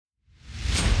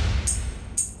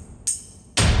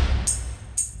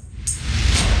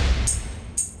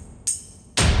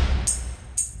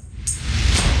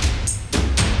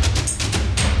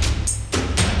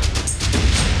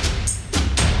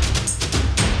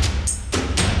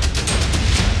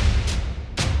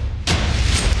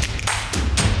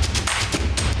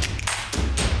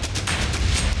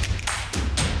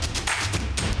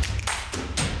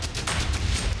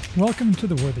Welcome to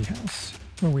The Worthy House,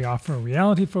 where we offer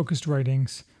reality-focused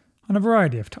writings on a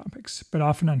variety of topics, but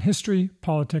often on history,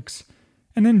 politics,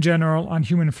 and in general on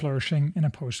human flourishing in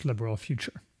a post-liberal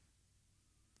future.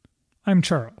 I'm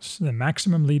Charles, the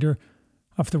maximum leader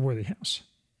of The Worthy House.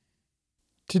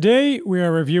 Today we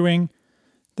are reviewing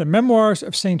the Memoirs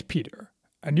of St. Peter,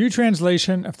 a new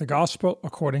translation of the Gospel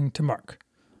according to Mark,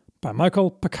 by Michael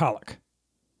Pakaluk.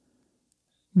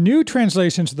 New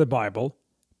translations of the Bible,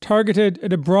 targeted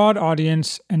at a broad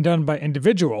audience and done by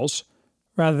individuals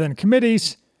rather than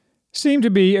committees, seem to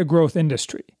be a growth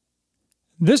industry.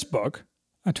 This book,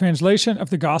 a translation of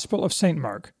the Gospel of St.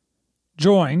 Mark,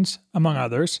 joins, among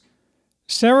others,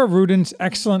 Sarah Rudin's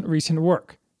excellent recent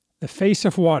work, The Face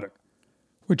of Water,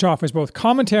 which offers both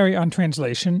commentary on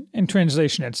translation and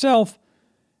translation itself,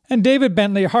 and David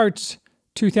Bentley Hart's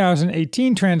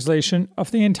 2018 translation of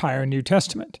the entire New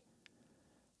Testament.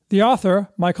 The author,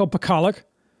 Michael Pakaluk,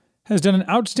 has done an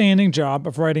outstanding job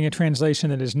of writing a translation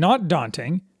that is not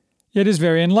daunting, yet is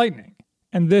very enlightening,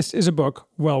 and this is a book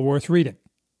well worth reading.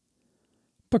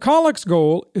 Pakaluk's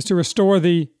goal is to restore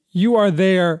the "you are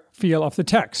there" feel of the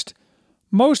text,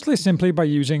 mostly simply by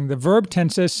using the verb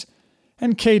tenses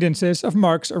and cadences of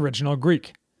Mark's original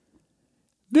Greek.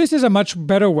 This is a much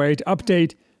better way to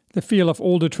update the feel of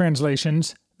older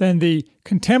translations than the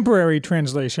contemporary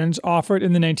translations offered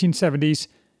in the 1970s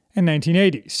and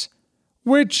 1980s,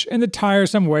 which, in the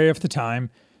tiresome way of the time,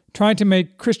 tried to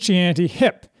make Christianity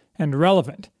hip and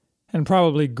relevant, and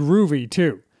probably groovy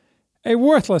too. A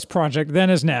worthless project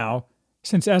then as now,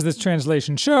 since as this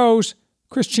translation shows,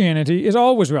 Christianity is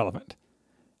always relevant.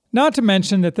 Not to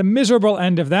mention that the miserable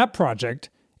end of that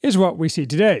project is what we see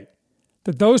today,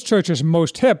 that those churches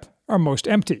most hip are most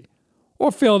empty,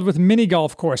 or filled with mini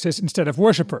golf courses instead of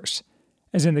worshippers,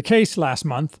 as in the case last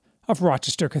month of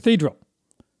Rochester Cathedral.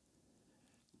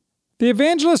 The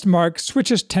evangelist Mark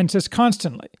switches tenses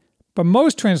constantly, but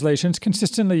most translations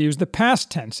consistently use the past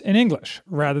tense in English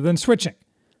rather than switching.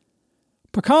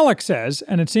 Pakaluk says,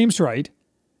 and it seems right,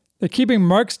 that keeping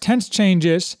Mark's tense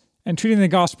changes and treating the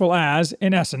gospel as,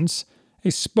 in essence, a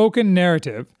spoken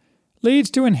narrative leads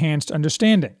to enhanced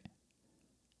understanding.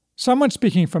 Someone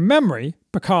speaking from memory,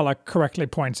 Pakaluk correctly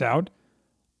points out,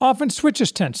 often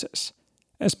switches tenses,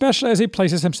 especially as he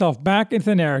places himself back into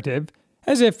the narrative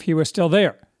as if he was still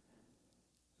there.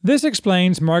 This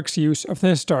explains Mark's use of the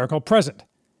historical present,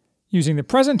 using the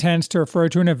present tense to refer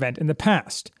to an event in the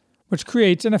past, which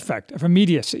creates an effect of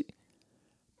immediacy.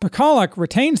 Pakaluk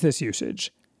retains this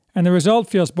usage, and the result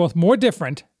feels both more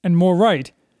different and more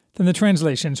right than the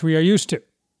translations we are used to.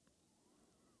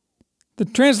 The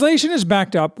translation is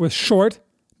backed up with short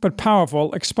but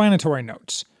powerful explanatory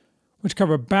notes, which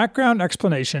cover background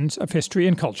explanations of history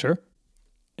and culture,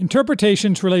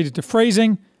 interpretations related to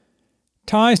phrasing,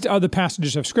 ties to other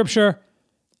passages of Scripture,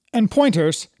 and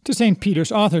pointers to St.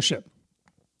 Peter's authorship.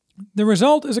 The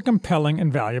result is a compelling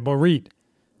and valuable read.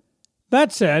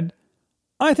 That said,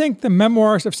 I think the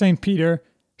Memoirs of St. Peter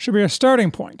should be a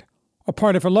starting point, a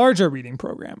part of a larger reading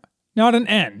program, not an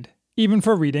end, even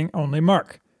for reading only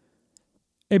Mark.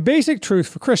 A basic truth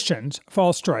for Christians of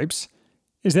all stripes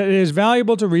is that it is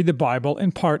valuable to read the Bible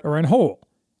in part or in whole,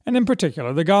 and in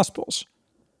particular the Gospels.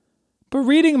 But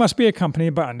reading must be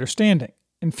accompanied by understanding,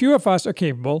 and few of us are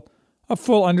capable of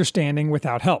full understanding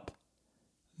without help.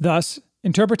 Thus,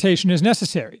 interpretation is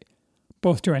necessary,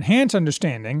 both to enhance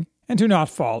understanding and to not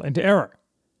fall into error.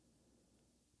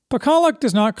 Pakaluk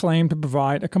does not claim to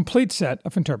provide a complete set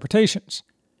of interpretations,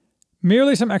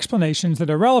 merely some explanations that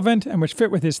are relevant and which fit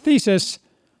with his thesis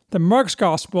that Mark's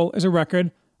Gospel is a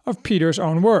record of Peter's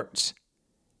own words.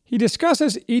 He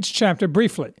discusses each chapter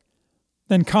briefly,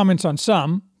 then comments on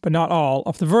some, but not all,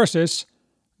 of the verses,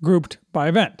 grouped by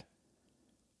event.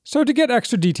 So to get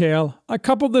extra detail, I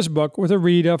coupled this book with a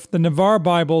read of the Navarre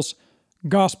Bible's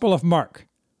Gospel of Mark,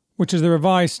 which is the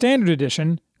Revised Standard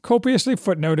Edition, copiously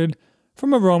footnoted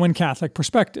from a Roman Catholic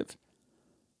perspective.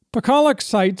 Pakaluk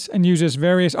cites and uses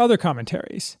various other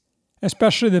commentaries,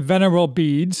 especially the Venerable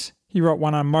Bede's, he wrote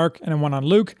one on Mark and one on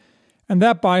Luke, and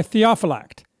that by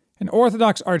Theophylact, an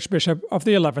Orthodox archbishop of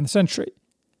the 11th century.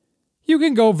 You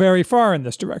can go very far in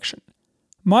this direction.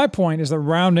 My point is that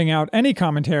rounding out any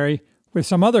commentary with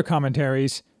some other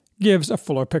commentaries gives a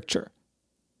fuller picture.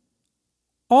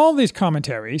 All these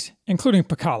commentaries, including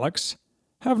Pakaluk's,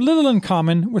 have little in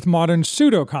common with modern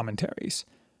pseudo-commentaries,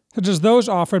 such as those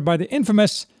offered by the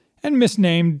infamous and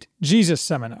misnamed Jesus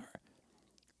Seminar.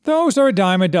 Those are a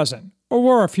dime a dozen, or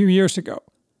were a few years ago.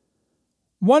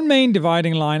 One main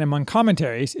dividing line among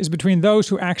commentaries is between those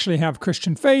who actually have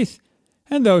Christian faith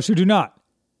and those who do not.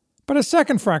 But a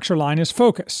second fracture line is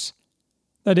focus.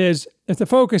 That is, if the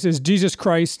focus is Jesus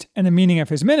Christ and the meaning of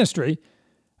his ministry,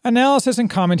 analysis and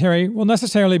commentary will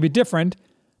necessarily be different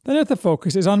than if the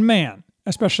focus is on man,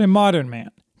 especially modern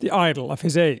man, the idol of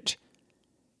his age.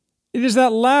 It is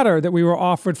that latter that we were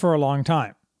offered for a long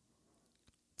time.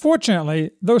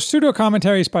 Fortunately, those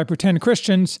pseudo-commentaries by pretend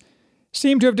Christians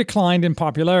seem to have declined in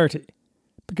popularity,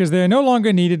 because they are no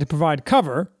longer needed to provide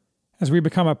cover, as we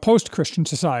become a post-Christian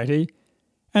society,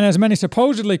 and as many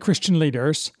supposedly Christian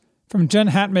leaders, from Jen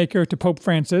Hatmaker to Pope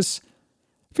Francis,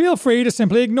 feel free to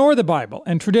simply ignore the Bible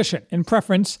and tradition in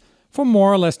preference for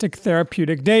moralistic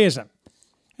therapeutic deism,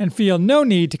 and feel no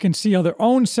need to conceal their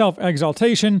own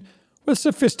self-exaltation with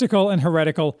sophistical and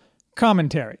heretical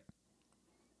commentary.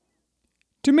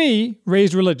 To me,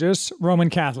 raised religious, Roman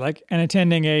Catholic, and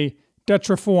attending a Dutch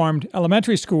Reformed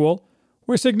elementary school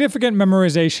where significant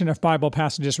memorization of Bible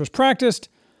passages was practiced,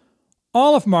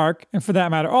 all of Mark, and for that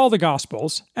matter all the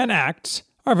Gospels, and Acts,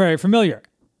 are very familiar.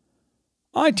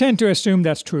 I tend to assume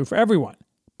that's true for everyone,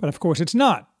 but of course it's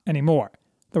not anymore,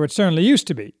 though it certainly used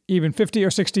to be, even 50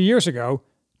 or 60 years ago,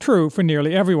 true for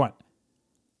nearly everyone.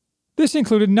 This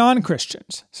included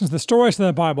non-Christians, since the stories of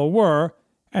the Bible were,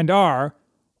 and are,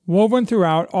 woven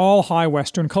throughout all high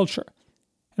Western culture,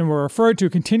 and were referred to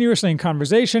continuously in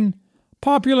conversation,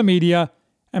 popular media,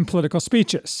 and political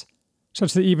speeches,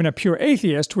 such that even a pure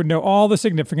atheist would know all the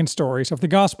significant stories of the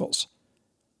Gospels.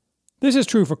 This is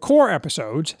true for core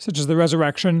episodes, such as the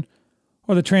resurrection,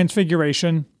 or the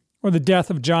transfiguration, or the death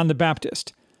of John the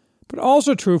Baptist, but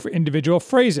also true for individual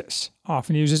phrases,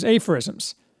 often used as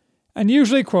aphorisms, and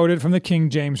usually quoted from the King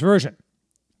James Version,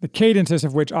 the cadences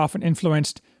of which often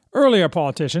influenced earlier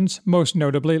politicians, most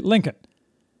notably Lincoln.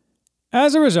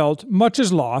 As a result, much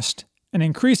is lost, and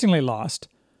increasingly lost,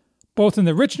 both in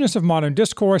the richness of modern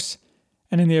discourse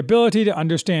and in the ability to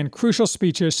understand crucial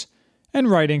speeches and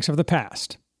writings of the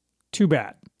past. Too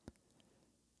bad.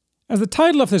 As the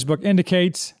title of this book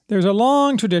indicates, there is a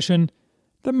long tradition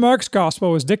that Mark's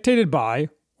Gospel was dictated by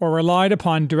or relied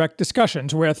upon direct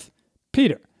discussions with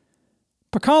Peter.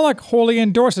 Pakaluk wholly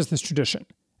endorses this tradition,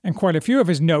 and quite a few of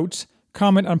his notes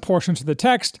comment on portions of the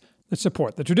text that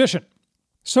support the tradition.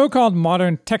 So-called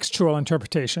modern textual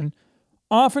interpretation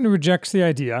often rejects the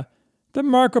idea that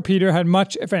Mark or Peter had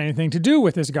much, if anything, to do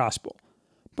with his Gospel,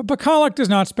 but Pakaluk does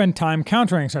not spend time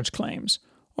countering such claims,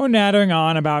 or nattering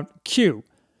on about Q,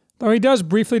 though he does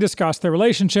briefly discuss their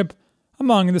relationship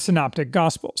among the synoptic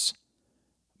Gospels.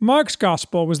 Mark's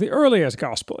Gospel was the earliest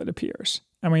Gospel, it appears,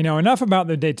 and we know enough about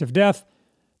their dates of death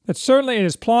that certainly it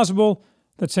is plausible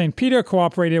that St. Peter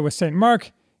cooperated with St.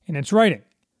 Mark in its writing.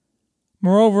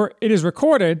 Moreover, it is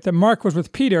recorded that Mark was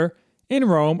with Peter in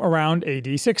Rome around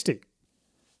AD 60.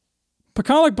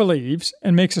 Pakaluk believes,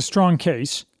 and makes a strong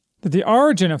case, that the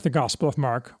origin of the Gospel of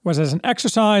Mark was as an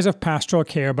exercise of pastoral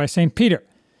care by St. Peter,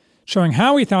 showing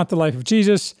how he thought the life of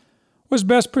Jesus was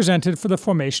best presented for the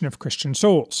formation of Christian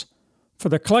souls, for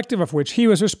the collective of which he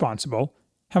was responsible,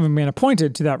 having been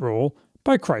appointed to that role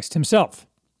by Christ himself.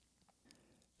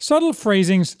 Subtle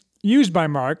phrasings used by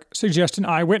Mark suggest an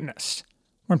eyewitness.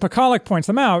 When Pakaluk points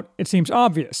them out, it seems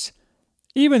obvious,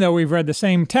 even though we've read the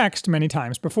same text many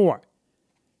times before.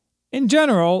 In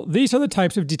general, these are the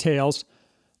types of details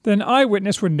that an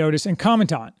eyewitness would notice and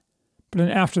comment on, but an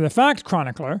after-the-fact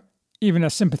chronicler, even a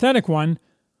sympathetic one,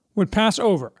 would pass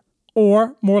over,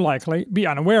 or, more likely, be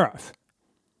unaware of.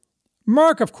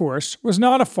 Mark, of course, was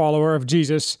not a follower of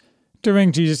Jesus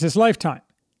during Jesus' lifetime,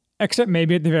 except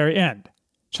maybe at the very end,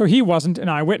 so he wasn't an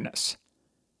eyewitness.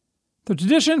 The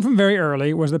tradition from very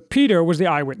early was that Peter was the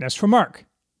eyewitness for Mark.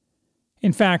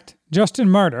 In fact, Justin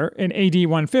Martyr, in AD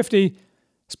 150,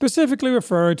 specifically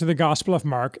referred to the Gospel of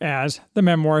Mark as the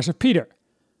Memoirs of Peter.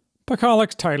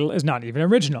 Pakaluk's title is not even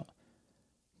original.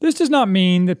 This does not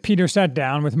mean that Peter sat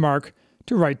down with Mark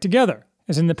to write together,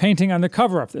 as in the painting on the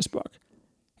cover of this book.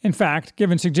 In fact,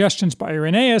 given suggestions by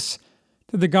Irenaeus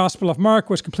that the Gospel of Mark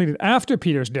was completed after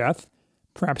Peter's death,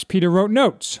 perhaps Peter wrote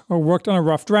notes or worked on a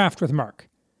rough draft with Mark.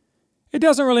 It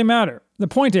doesn't really matter. The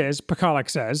point is, Pakaluk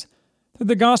says, that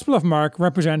the Gospel of Mark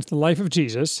represents the life of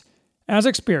Jesus, as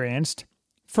experienced,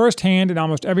 firsthand in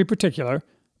almost every particular,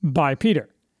 by Peter.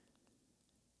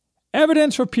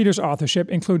 Evidence for Peter's authorship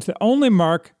includes that only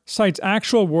Mark cites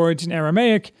actual words in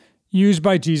Aramaic used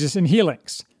by Jesus in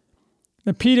healings.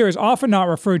 That Peter is often not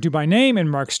referred to by name in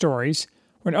Mark's stories,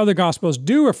 when other Gospels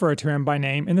do refer to him by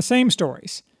name in the same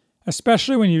stories,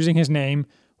 especially when using his name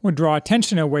would draw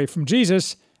attention away from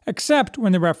Jesus, except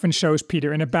when the reference shows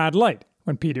Peter in a bad light,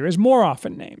 when Peter is more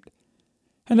often named.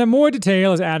 And that more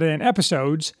detail is added in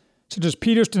episodes, such as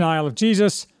Peter's denial of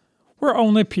Jesus, where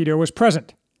only Peter was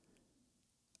present.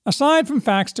 Aside from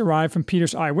facts derived from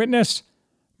Peter's eyewitness,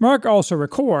 Mark also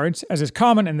records, as is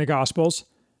common in the Gospels,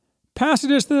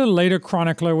 passages that a later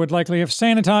chronicler would likely have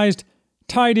sanitized,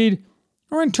 tidied,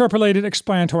 or interpolated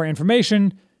explanatory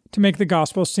information to make the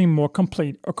Gospel seem more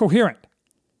complete or coherent.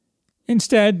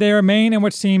 Instead, they remain in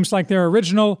what seems like their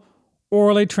original,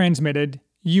 orally transmitted,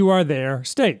 "you are there"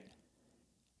 state.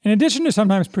 In addition to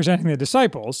sometimes presenting the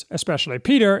disciples, especially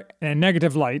Peter, in a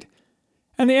negative light,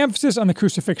 and the emphasis on the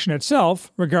crucifixion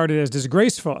itself, regarded as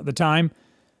disgraceful at the time,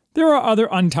 there are other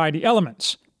untidy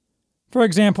elements. For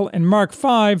example, in Mark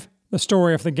 5, the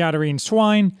story of the Gadarene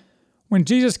swine, when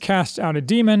Jesus casts out a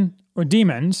demon, or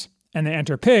demons, and they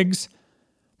enter pigs,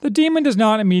 the demon does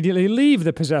not immediately leave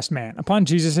the possessed man upon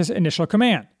Jesus' initial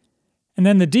command. And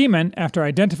then the demon, after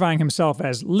identifying himself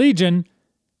as Legion,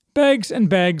 begs and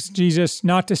begs Jesus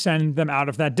not to send them out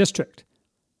of that district.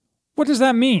 What does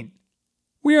that mean?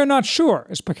 We are not sure,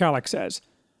 as Pakaluk says,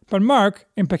 but Mark,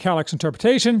 in Pakaluk's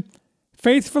interpretation,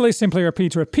 faithfully simply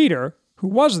repeats what Peter, who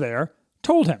was there,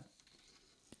 told him.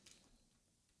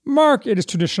 Mark, it is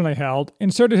traditionally held,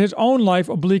 inserted his own life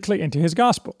obliquely into his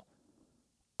gospel.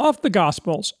 Of the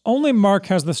Gospels, only Mark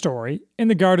has the story, in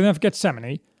the Garden of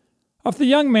Gethsemane, of the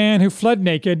young man who fled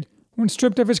naked when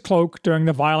stripped of his cloak during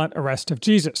the violent arrest of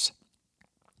Jesus.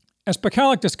 As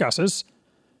Pakaluk discusses,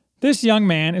 this young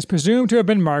man is presumed to have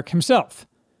been Mark himself,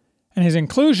 and his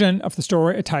inclusion of the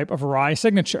story a type of wry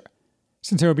signature,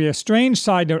 since it would be a strange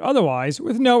side note otherwise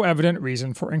with no evident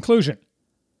reason for inclusion.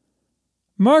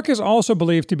 Mark is also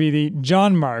believed to be the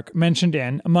John Mark mentioned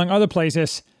in, among other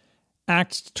places,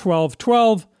 Acts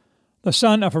 12:12, the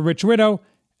son of a rich widow,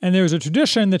 and there is a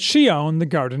tradition that she owned the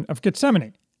Garden of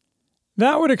Gethsemane.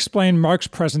 That would explain Mark's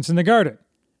presence in the garden,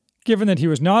 given that he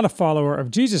was not a follower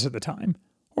of Jesus at the time,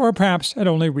 or perhaps had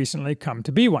only recently come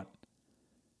to be one.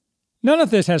 None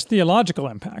of this has theological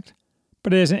impact,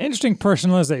 but it is an interesting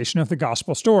personalization of the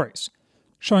gospel stories,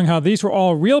 showing how these were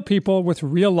all real people with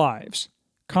real lives,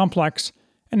 complex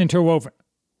and interwoven.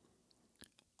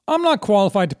 I'm not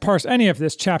qualified to parse any of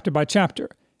this chapter by chapter,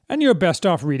 and you're best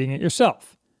off reading it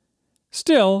yourself.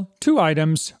 Still, two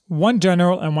items, one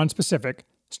general and one specific,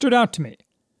 stood out to me.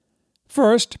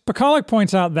 First, Pakaluk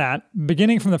points out that,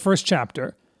 beginning from the first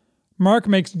chapter, Mark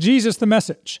makes Jesus the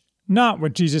message, not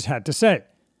what Jesus had to say.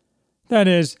 That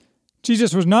is,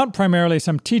 Jesus was not primarily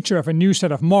some teacher of a new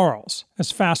set of morals,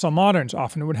 as facile moderns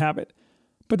often would have it,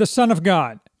 but the Son of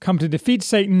God, come to defeat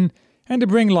Satan and to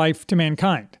bring life to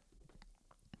mankind.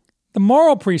 The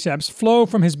moral precepts flow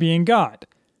from his being God.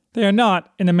 They are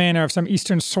not, in the manner of some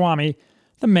Eastern Swami,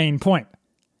 the main point.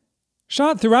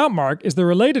 Shot throughout Mark is the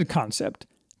related concept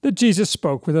that Jesus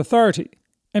spoke with authority,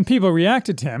 and people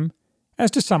reacted to him as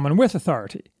to someone with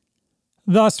authority.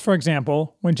 Thus, for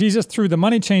example, when Jesus threw the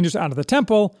money changers out of the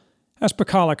temple, as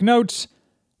Pakaluk notes,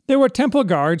 there were temple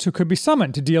guards who could be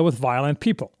summoned to deal with violent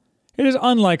people. It is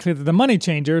unlikely that the money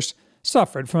changers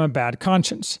suffered from a bad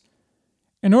conscience.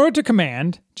 In order to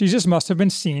command, Jesus must have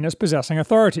been seen as possessing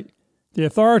authority, the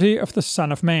authority of the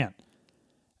Son of Man.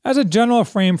 As a general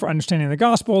frame for understanding the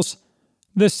Gospels,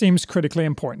 this seems critically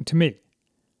important to me.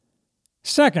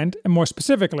 Second, and more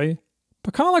specifically,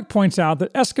 Pakaluk points out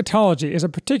that eschatology is a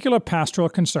particular pastoral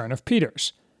concern of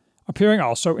Peter's, appearing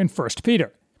also in 1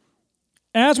 Peter.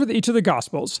 As with each of the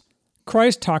Gospels,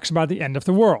 Christ talks about the end of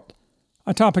the world,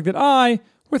 a topic that I,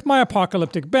 with my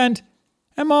apocalyptic bent,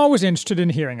 am always interested in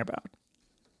hearing about.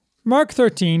 Mark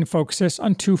 13 focuses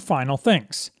on two final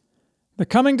things: the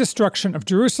coming destruction of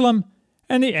Jerusalem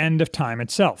and the end of time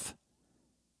itself.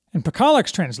 In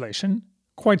Pakaluk's translation,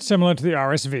 quite similar to the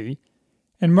RSV,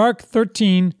 in Mark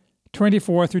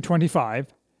 13:24-25,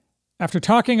 after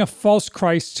talking of false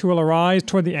Christs who will arise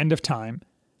toward the end of time,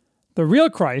 the real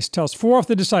Christ tells four of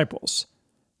the disciples,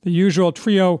 the usual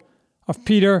trio of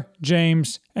Peter,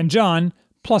 James, and John,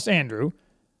 plus Andrew,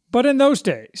 but in those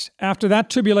days, after that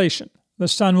tribulation, the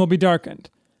sun will be darkened,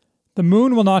 the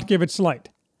moon will not give its light,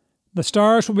 the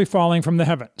stars will be falling from the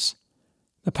heavens,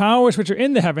 the powers which are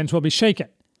in the heavens will be shaken.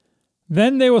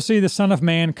 Then they will see the Son of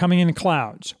Man coming in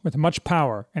clouds with much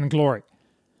power and glory.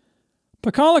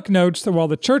 Pakaluk notes that while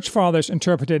the Church Fathers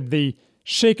interpreted the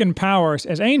shaken powers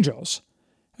as angels,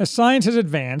 as science has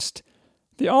advanced,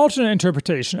 the alternate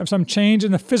interpretation of some change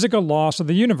in the physical laws of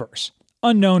the universe,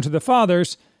 unknown to the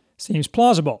Fathers, seems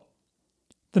plausible.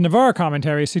 The Navarre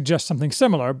commentary suggests something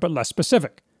similar but less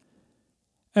specific.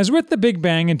 As with the Big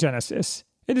Bang in Genesis,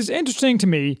 it is interesting to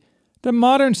me that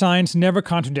modern science never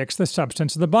contradicts the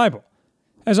substance of the Bible,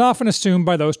 as often assumed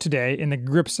by those today in the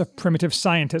grips of primitive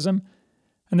scientism,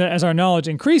 and that as our knowledge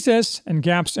increases and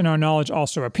gaps in our knowledge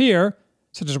also appear,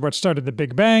 such as what started the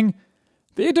Big Bang,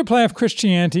 the interplay of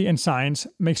Christianity and science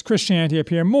makes Christianity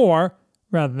appear more,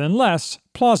 rather than less,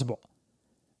 plausible.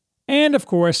 And, of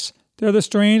course, there are the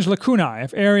strange lacunae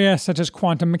of areas such as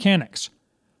quantum mechanics,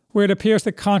 where it appears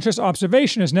that conscious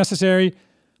observation is necessary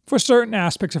for certain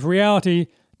aspects of reality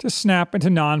to snap into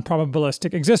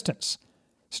non-probabilistic existence,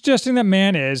 suggesting that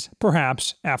man is,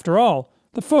 perhaps, after all,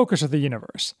 the focus of the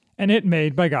universe, and it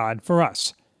made by God for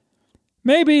us.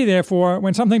 Maybe, therefore,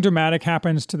 when something dramatic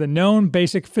happens to the known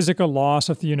basic physical laws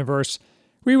of the universe,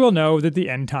 we will know that the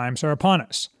end times are upon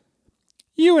us.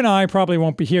 You and I probably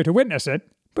won't be here to witness it,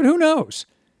 but who knows?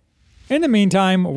 In the meantime,